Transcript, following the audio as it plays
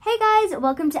guys,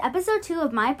 welcome to episode 2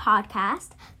 of my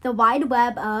podcast, The Wide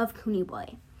Web of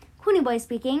Koonieboy. Koonieboy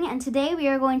speaking, and today we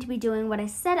are going to be doing what I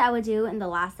said I would do in the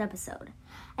last episode.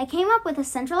 I came up with a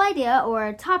central idea or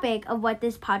a topic of what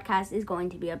this podcast is going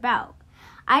to be about.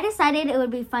 I decided it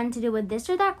would be fun to do a this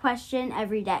or that question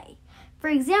every day. For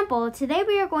example, today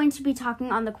we are going to be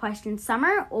talking on the question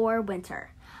summer or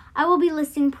winter. I will be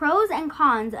listing pros and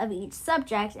cons of each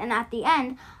subject, and at the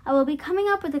end, I will be coming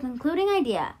up with a concluding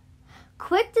idea.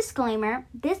 Quick disclaimer,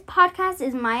 this podcast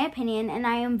is my opinion, and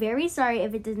I am very sorry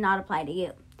if it does not apply to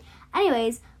you.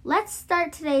 Anyways, let's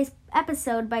start today's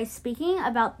episode by speaking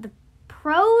about the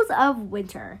pros of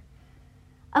winter.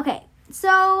 Okay,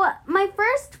 so my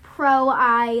first pro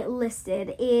I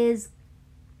listed is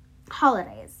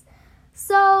holidays.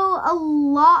 So a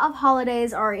lot of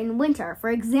holidays are in winter. For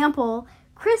example,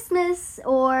 Christmas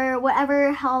or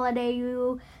whatever holiday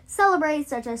you celebrate,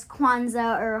 such as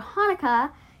Kwanzaa or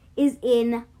Hanukkah, is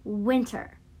in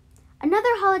winter. Another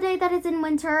holiday that is in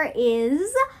winter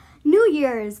is New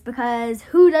Year's, because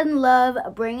who doesn't love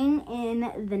bringing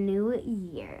in the new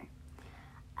year?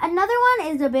 Another one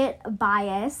is a bit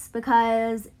biased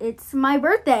because it's my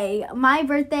birthday. My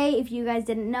birthday, if you guys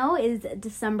didn't know, is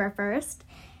December 1st,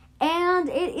 and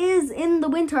it is in the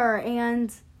winter,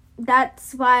 and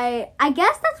that's why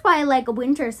I like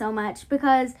winter so much,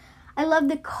 because I love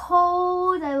the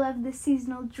cold, I love the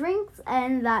seasonal drinks,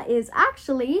 and that is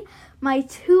actually my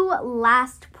 2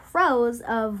 last pros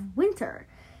of winter.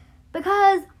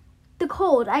 Because the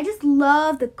cold, I just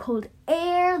love the cold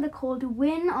air, the cold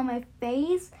wind on my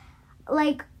face.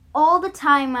 Like, all the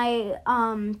time my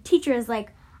teacher is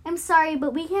like, I'm sorry,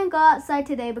 but we can't go outside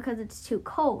today because it's too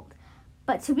cold.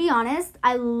 But to be honest,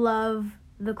 I love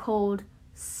the cold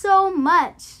so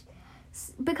much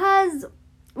because,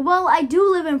 well, I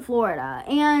do live in Florida,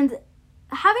 and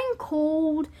having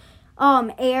cold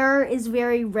air is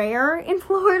very rare in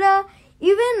Florida.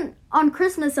 Even on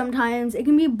Christmas sometimes, it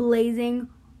can be blazing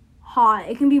hot.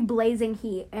 It can be blazing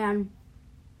heat, and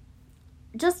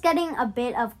just getting a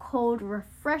bit of cold,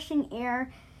 refreshing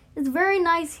air is very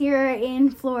nice here in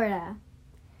Florida.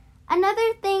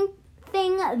 Another thing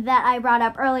that I brought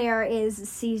up earlier is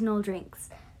seasonal drinks.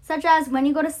 Such as when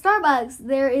you go to Starbucks,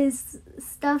 there is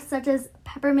stuff such as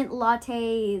peppermint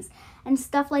lattes and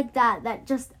stuff like that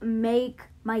just make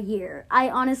my year. I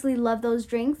honestly love those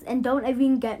drinks, and don't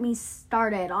even get me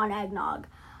started on eggnog.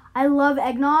 I love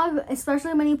eggnog,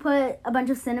 especially when you put a bunch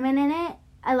of cinnamon in it.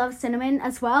 I love cinnamon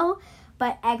as well,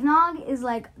 but eggnog is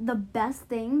like the best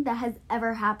thing that has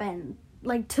ever happened,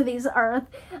 like, to this earth.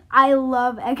 I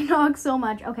love eggnog so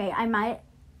much. Okay, I might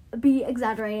be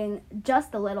exaggerating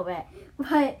just a little bit,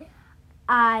 but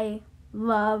I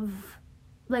love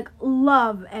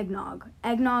eggnog.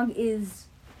 Eggnog is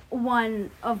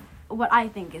one of what I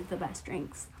think is the best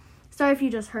drinks. Sorry if you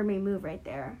just heard me move right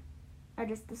there. I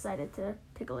just decided to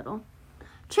take a little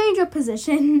change of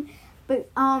position, but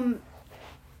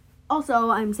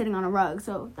also I'm sitting on a rug,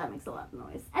 so that makes a lot of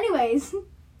noise. Anyways,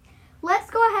 let's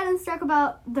go ahead and talk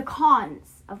about the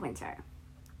cons of winter,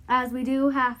 as we do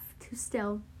have to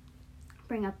still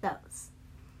bring up those.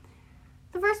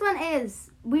 The first one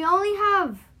is we only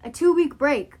have a 2-week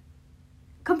break.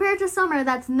 Compared to summer,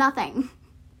 that's nothing.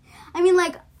 I mean,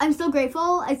 like, I'm still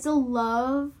grateful. I still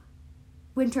love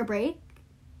winter break,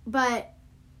 but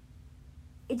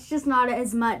it's just not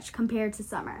as much compared to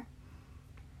summer.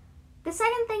 The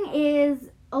second thing is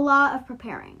a lot of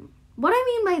preparing. What I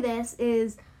mean by this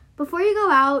is before you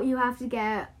go out, you have to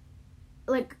get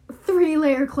like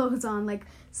 3-layer clothes on, like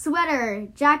sweater,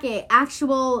 jacket,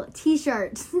 actual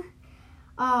t-shirt.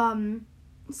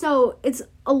 So it's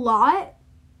a lot.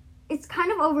 It's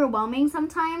kind of overwhelming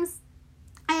sometimes.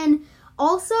 And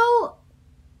also,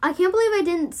 I can't believe I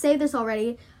didn't say this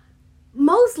already.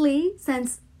 Mostly,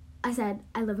 since I said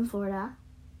I live in Florida,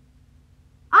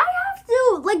 I have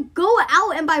to, like, go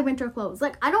out and buy winter clothes.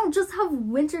 Like, I don't just have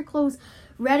winter clothes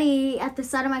ready at the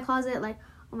side of my closet, like,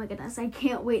 oh my goodness, I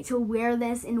can't wait to wear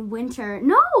this in winter.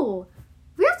 No!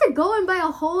 We have to go and buy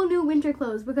a whole new winter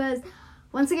clothes, because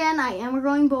once again, I am a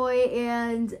growing boy,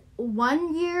 and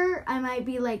one year I might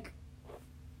be like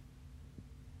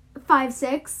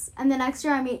 5'6", and the next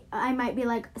year I might be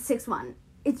like 6'1".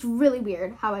 It's really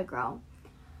weird how I grow.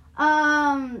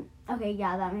 Okay,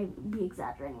 yeah, that may be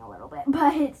exaggerating a little bit,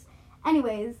 but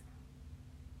anyways,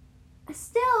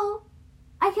 still,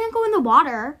 I can't go in the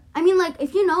water. I mean, like,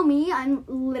 if you know me, I'm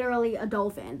literally a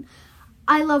dolphin.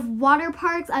 I love water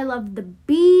parks. I love the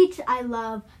beach. I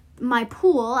love my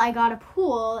pool. I got a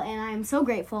pool, and I'm so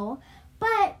grateful.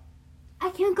 But I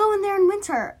can't go in there in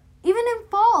winter. Even in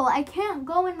fall, I can't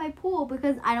go in my pool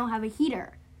because I don't have a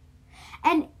heater.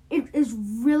 And it is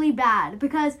really bad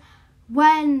because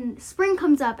when spring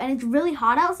comes up and it's really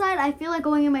hot outside, I feel like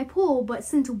going in my pool. But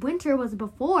since winter was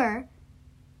before,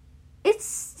 it's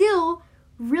still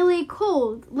really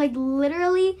cold. Like,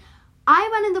 literally, I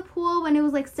went in the pool when it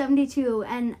was like 72,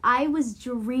 and I was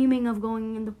dreaming of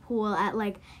going in the pool at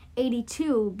like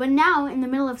 82. But now, in the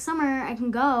middle of summer, I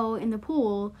can go in the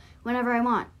pool whenever I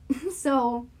want.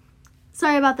 So,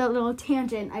 sorry about that little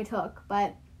tangent I took,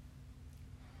 but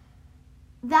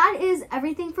that is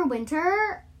everything for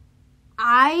winter.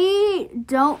 I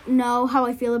don't know how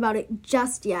I feel about it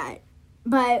just yet,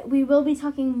 but we will be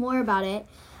talking more about it.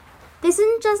 This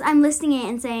isn't just I'm listing it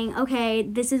and saying, okay,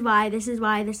 this is why, this is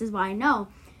why, this is why. No.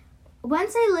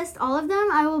 Once I list all of them,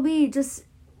 I will be just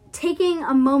taking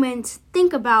a moment to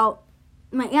think about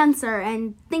my answer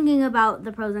and thinking about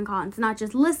the pros and cons, not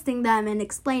just listing them and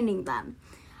explaining them.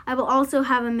 I will also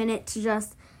have a minute to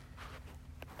just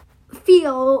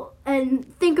feel and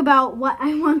think about what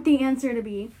I want the answer to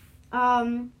be.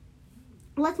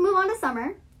 Let's move on to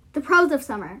summer. The pros of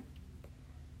summer.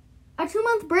 A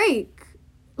 2-month break.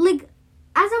 Like,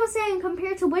 as I was saying,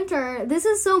 compared to winter, this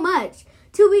is so much.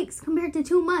 2 weeks compared to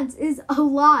 2 months is a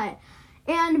lot.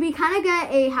 And we kind of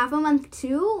get a half a month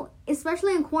too,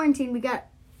 especially in quarantine. We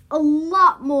get a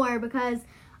lot more because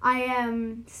I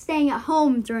am staying at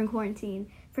home during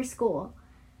quarantine for school.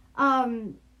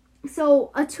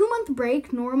 So a 2-month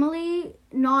break normally,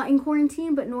 not in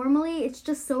quarantine, but normally it's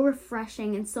just so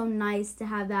refreshing and so nice to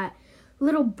have that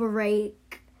little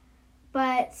break.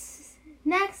 But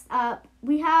next up,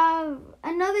 we have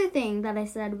another thing that I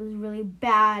said was really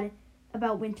bad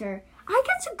about winter. I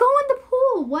get to go in the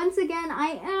pool. Once again,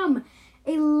 I am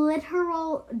a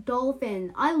literal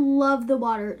dolphin. I love the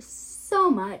water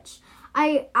so much.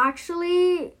 I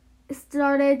actually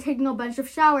started taking a bunch of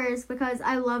showers because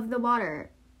I love the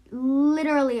water.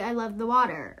 Literally, I love the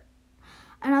water.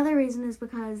 Another reason is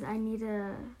because I need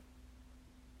to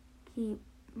keep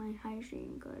my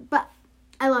hygiene good. But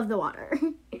I love the water.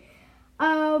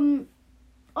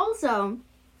 Also,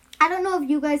 I don't know if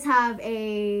you guys have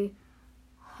a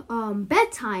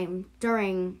bedtime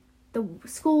during the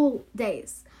school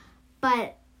days,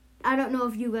 but I don't know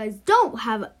if you guys don't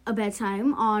have a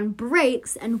bedtime on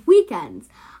breaks and weekends.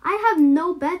 I have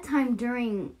no bedtime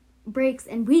during breaks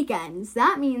and weekends.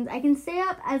 That means I can stay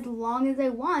up as long as I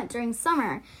want during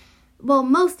summer. Well,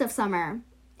 most of summer.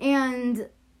 And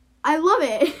I love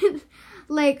it.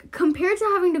 Like, compared to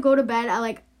having to go to bed at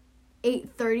like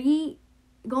 8:30,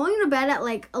 going to bed at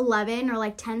like 11 or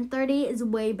like 10:30 is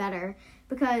way better,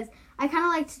 because I kind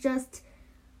of like to just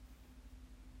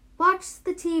watch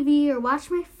the TV or watch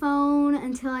my phone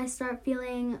until I start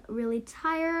feeling really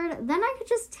tired. Then I could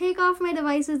just take off my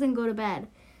devices and go to bed.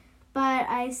 But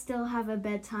I still have a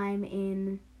bedtime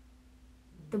in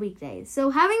the weekdays. So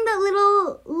having that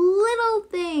little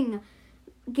thing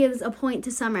gives a point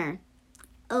to summer.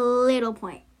 A little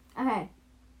point. Okay.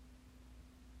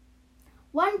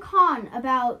 One con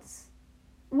about,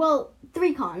 well,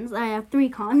 3 cons. I have 3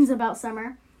 cons about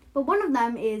summer. But one of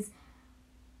them is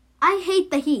I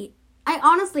hate the heat. I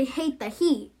honestly hate the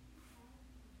heat.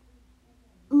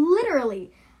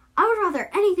 Literally. I would rather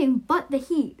anything but the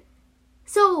heat.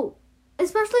 So,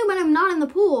 especially when I'm not in the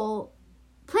pool,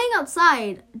 playing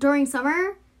outside during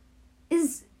summer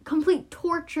is complete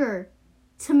torture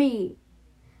to me.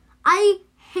 I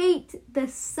hate the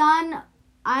sun.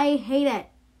 I hate it.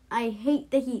 I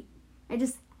hate the heat.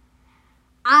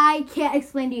 I can't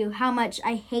explain to you how much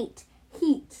I hate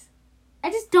heat. I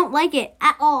just don't like it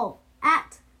at all.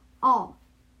 At all.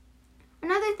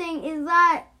 Another thing is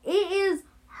that it is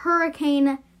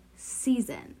hurricane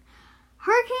season.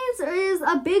 Hurricanes is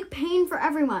a big pain for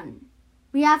everyone.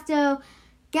 We have to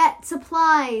get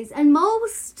supplies, and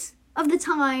most of the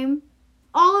time,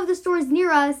 all of the stores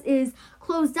near us is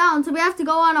closed down, so we have to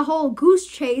go on a whole goose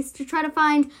chase to try to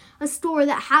find a store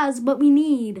that has what we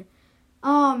need.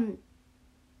 And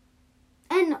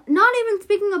not even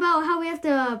speaking about how we have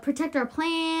to protect our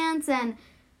plants, and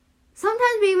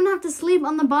sometimes we even have to sleep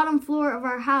on the bottom floor of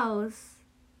our house,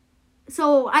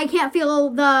 so I can't feel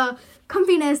the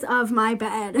comfiness of my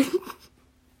bed.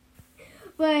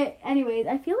 But anyways,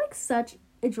 I feel like such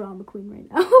a drama queen right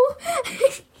now.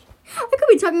 I could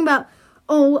be talking about,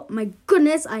 oh my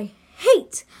goodness, I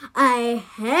hate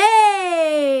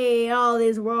all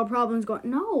these world problems going.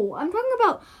 No, I'm talking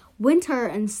about winter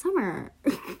and summer.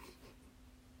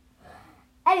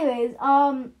 Anyways,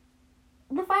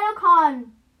 the final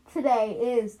con today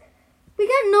is we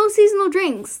get no seasonal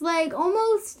drinks. Like,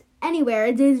 almost anywhere,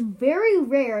 it is very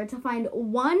rare to find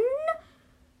 1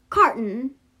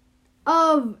 carton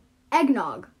of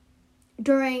eggnog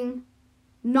during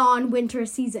non-winter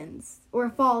seasons or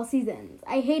fall seasons.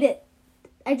 I hate it.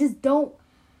 I just don't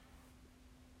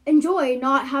enjoy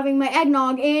not having my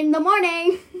eggnog in the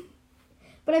morning.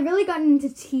 But I've really gotten into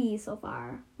tea so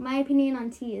far. My opinion on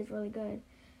tea is really good.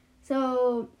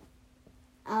 So,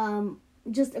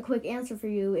 just a quick answer for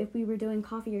you. If we were doing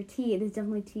coffee or tea, it is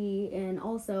definitely tea. And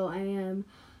also, I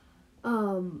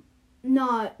am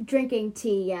not drinking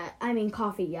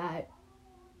coffee yet.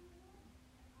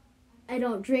 I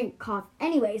don't drink coffee.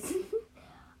 Anyways,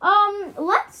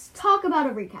 let's talk about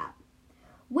a recap.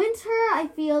 Winter, I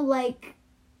feel like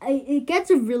it gets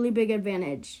a really big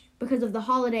advantage because of the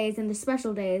holidays and the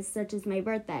special days, such as my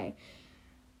birthday.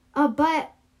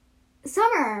 But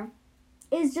summer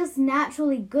is just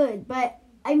naturally good. But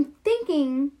I'm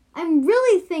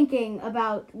really thinking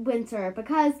about winter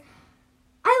because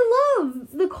I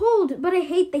love the cold, but I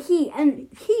hate the heat. And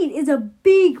heat is a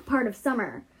big part of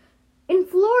summer. In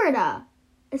Florida,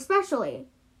 especially,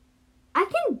 I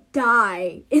can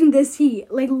die in this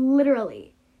heat, like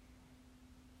literally.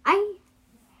 I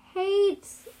hate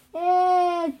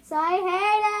it. I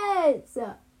hate it.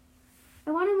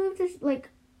 I want to move to like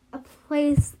a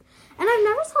place, and I've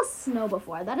never saw snow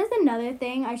before. That is another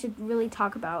thing I should really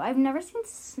talk about. I've never seen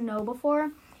snow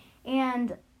before,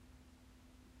 and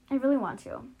I really want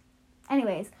to.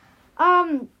 Anyways,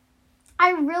 I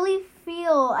really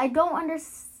feel I don't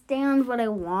understand what I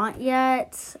want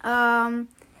yet.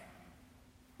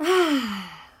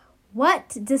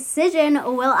 What decision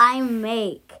will I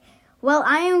make? Well,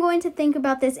 I am going to think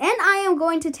about this, and I am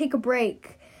going to take a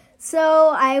break.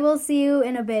 So I will see you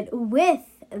in a bit with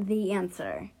the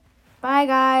answer. Bye,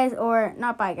 guys. Or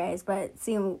not bye, guys, but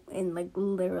see you in like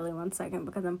literally 1 second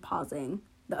because I'm pausing.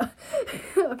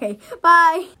 Okay,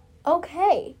 bye.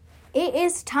 Okay, it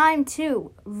is time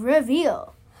to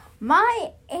reveal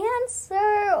my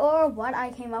answer or what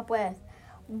I came up with.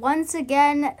 Once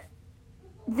again,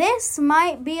 this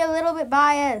might be a little bit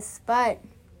biased, but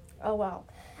oh well.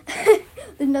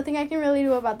 There's nothing I can really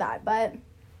do about that. But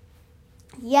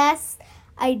yes,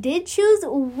 I did choose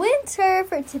winter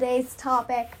for today's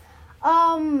topic.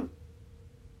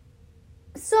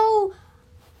 So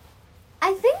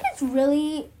I think it's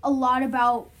really a lot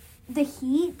about the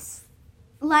heat.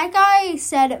 Like I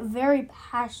said very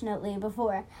passionately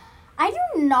before, I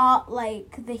do not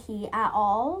like the heat at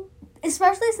all,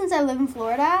 especially since I live in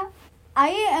Florida. I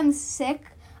am sick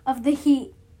of the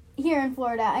heat here in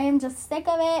Florida. I am just sick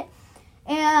of it.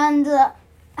 And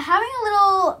having a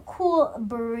little cool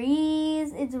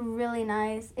breeze, it's really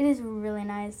nice. It is really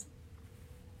nice.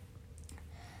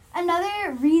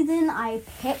 Another reason I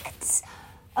picked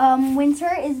winter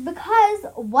is because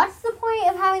what's the point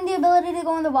of having the ability to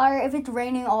go in the water if it's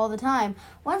raining all the time?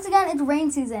 Once again, it's rain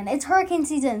season. It's hurricane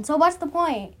season. So what's the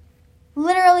point?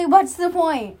 Literally, what's the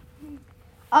point?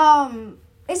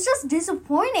 It's just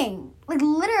disappointing. Like,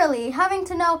 literally, having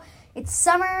to know it's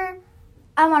summer,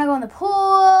 I want to go in the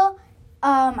pool,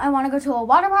 I want to go to a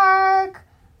water park.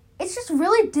 It's just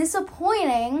really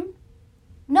disappointing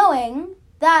knowing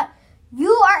that you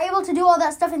are able to do all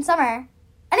that stuff in summer,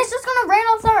 and it's just going to rain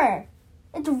all summer.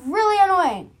 It's really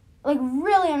annoying. Like,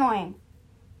 really annoying.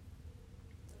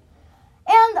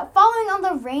 And following on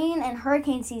the rain and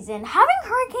hurricane season, having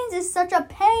hurricanes is such a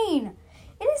pain.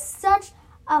 It is such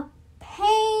a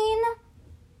pain.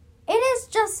 It is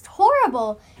just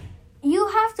horrible. You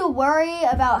have to worry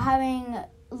about having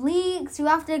leaks. You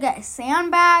have to get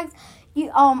sandbags.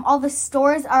 All the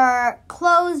stores are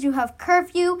closed. You have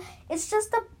curfew. It's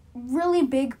just a really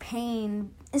big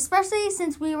pain, especially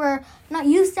since we were not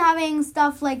used to having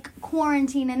stuff like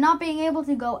quarantine and not being able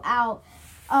to go out.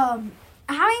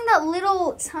 Having that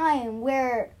little time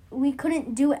where we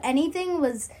couldn't do anything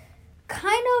was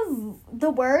kind of the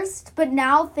worst, but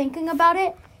now thinking about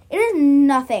it, it is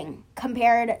nothing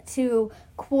compared to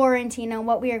quarantine and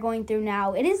what we are going through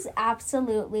now. It is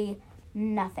absolutely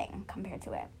nothing compared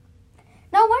to it.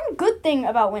 Now, one good thing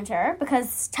about winter,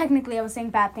 because technically I was saying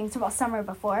bad things about summer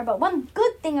before, but one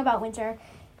good thing about winter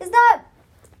is that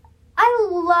I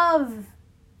love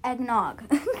eggnog.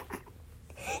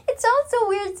 It sounds so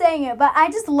weird saying it, but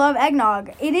I just love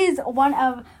eggnog. It is one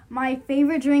of my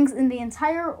favorite drinks in the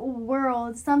entire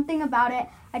world. Something about it,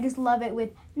 I just love it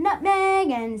with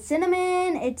nutmeg and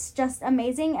cinnamon. It's just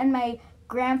amazing, and my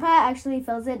grandpa actually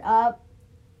fills it up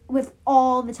with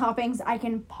all the toppings I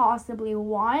can possibly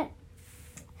want.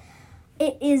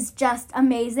 It is just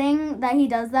amazing that he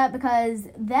does that, because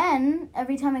then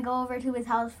every time I go over to his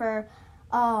house for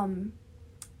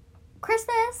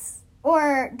Christmas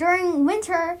or during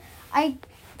winter, I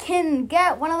can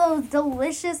get one of those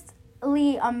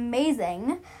deliciously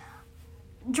amazing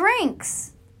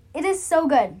drinks. It is so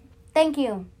good. Thank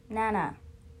you, Nana.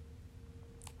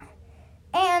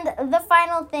 And the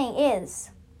final thing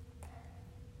is,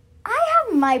 I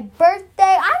have my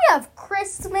birthday, I have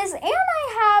Christmas, and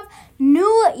I have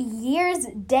New Year's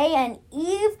Day and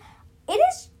Eve. It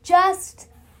is just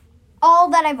all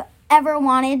that I've ever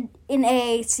wanted in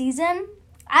a season.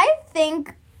 I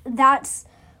think that's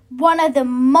one of the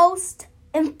most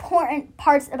important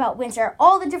parts about winter.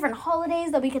 All the different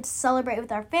holidays that we could celebrate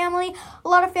with our family. A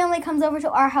lot of family comes over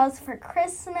to our house for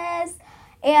Christmas,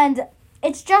 and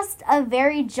it's just a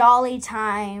very jolly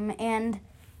time, and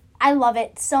I love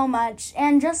it so much.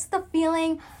 And just the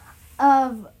feeling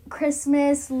of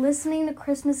Christmas, listening to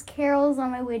Christmas carols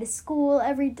on my way to school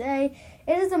every day,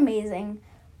 it is amazing.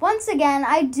 Once again,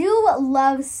 I do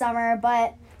love summer,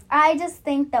 but I just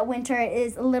think that winter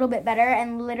is a little bit better,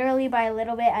 and literally by a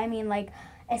little bit, I mean like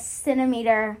a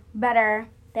centimeter better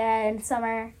than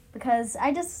summer, because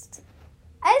I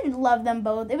love them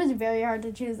both. It was very hard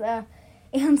to choose a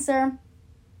answer.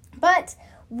 But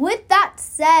with that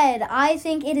said, I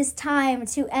think it is time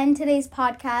to end today's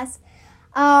podcast.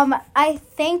 I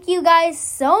thank you guys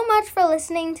so much for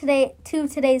listening to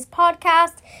today's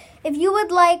podcast. If you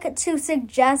would like to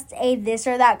suggest a this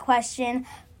or that question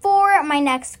for my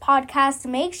next podcast,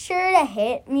 make sure to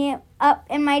hit me up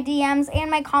in my DMs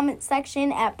and my comment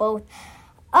section at both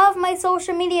of my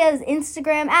social medias,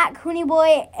 Instagram at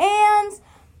Koonieboy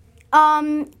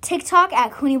and TikTok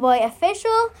at Koonieboy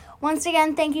Official. Once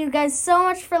again, thank you guys so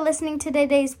much for listening to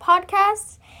today's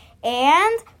podcast,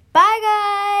 and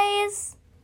bye guys!